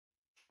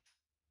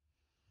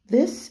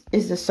This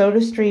is the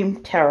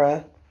SodaStream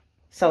Terra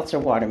seltzer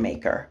water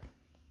maker.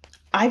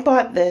 I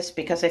bought this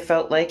because I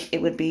felt like it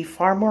would be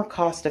far more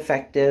cost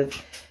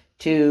effective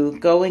to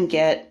go and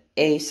get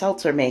a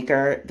seltzer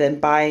maker than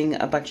buying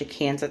a bunch of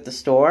cans at the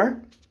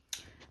store.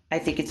 I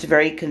think it's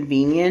very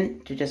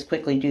convenient to just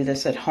quickly do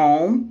this at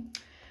home.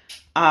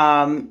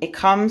 It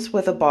comes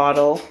with a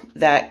bottle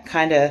that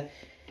kind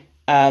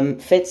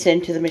of fits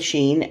into the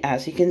machine,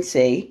 as you can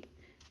see.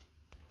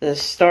 The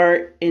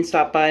start and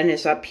stop button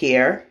is up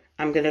here.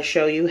 I'm going to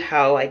show you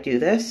how I do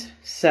this.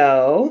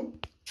 So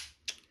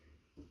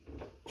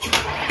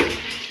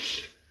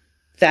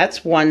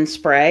that's one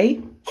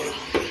spray.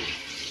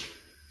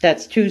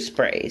 That's two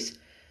sprays.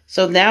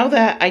 So now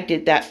that I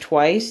did that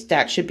twice,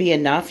 that should be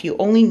enough. You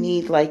only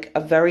need like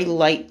a very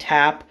light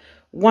tap,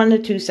 1 to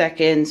 2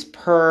 seconds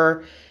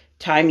per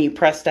time you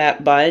press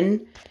that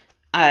button,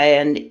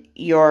 and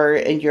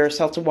your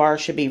seltzer water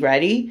should be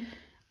ready.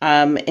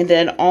 And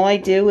then all I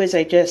do is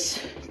I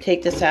just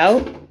take this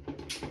out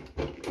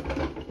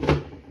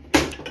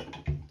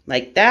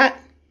like that,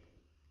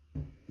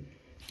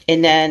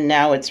 and then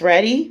now it's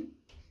ready.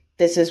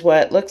 This is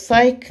what it looks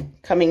like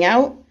coming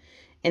out,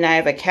 and I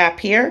have a cap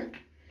here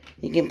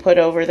you can put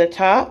over the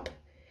top,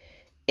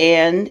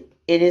 and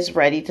it is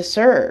ready to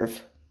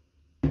serve.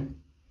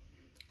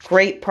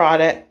 Great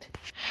product,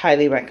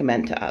 highly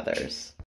recommend to others.